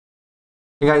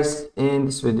Hey guys, in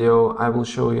this video I will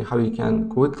show you how you can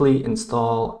quickly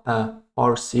install a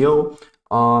RCO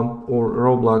or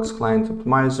Roblox Client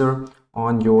Optimizer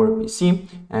on your PC.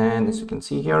 And as you can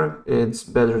see here, it's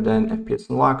better than FPS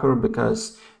Unlocker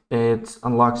because it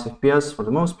unlocks FPS for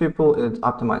the most people. It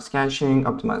optimizes caching,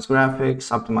 optimizes graphics,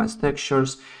 optimizes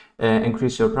textures,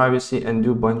 increase your privacy, and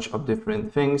do a bunch of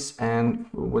different things. And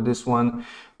with this one,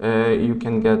 you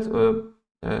can get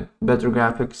better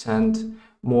graphics and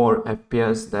more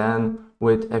FPS than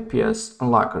with FPS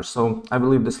Unlocker. So I will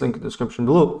leave this link in the description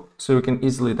below so you can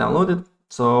easily download it.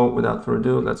 So without further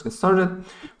ado, let's get started.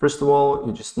 First of all,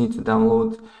 you just need to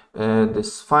download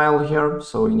this file here.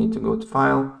 So you need to go to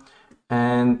File,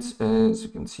 and as you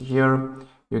can see here,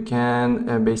 you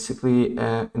can basically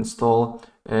install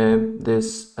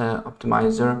this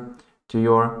optimizer to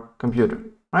your computer,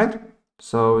 right?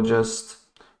 So just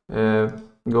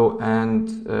go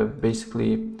and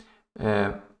basically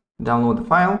download the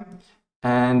file,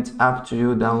 and after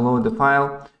you download the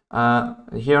file,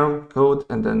 here code,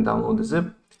 and then download the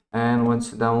zip. And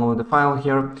once you download the file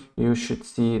here, you should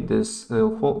see this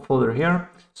little folder here.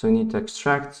 So you need to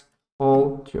extract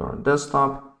all to your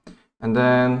desktop, and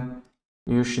then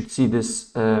you should see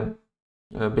this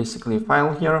basically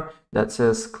file here that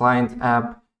says client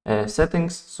app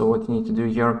settings. So what you need to do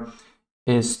here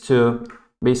is to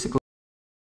basically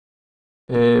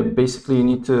you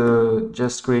need to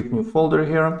just create new folder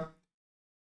here,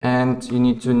 and you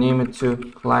need to name it to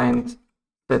client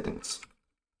settings.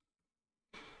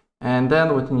 And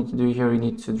then what you need to do here, you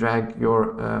need to drag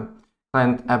your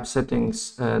client app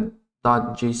settings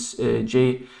 .json,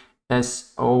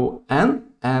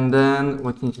 and then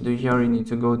what you need to do here, you need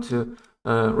to go to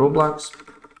Roblox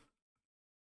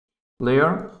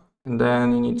layer, and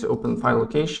then you need to open file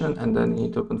location, and then you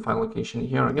need to open file location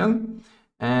here again.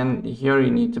 And here you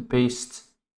need to paste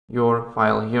your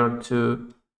file here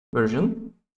to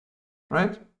version,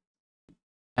 right?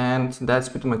 And that's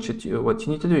pretty much it, what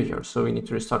you need to do here. So you need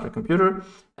to restart your computer,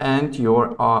 and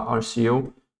your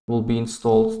RCO will be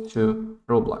installed to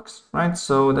Roblox, right?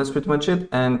 So that's pretty much it.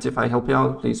 And if I help you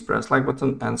out, please press like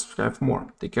button and subscribe for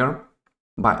more. Take care.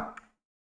 Bye.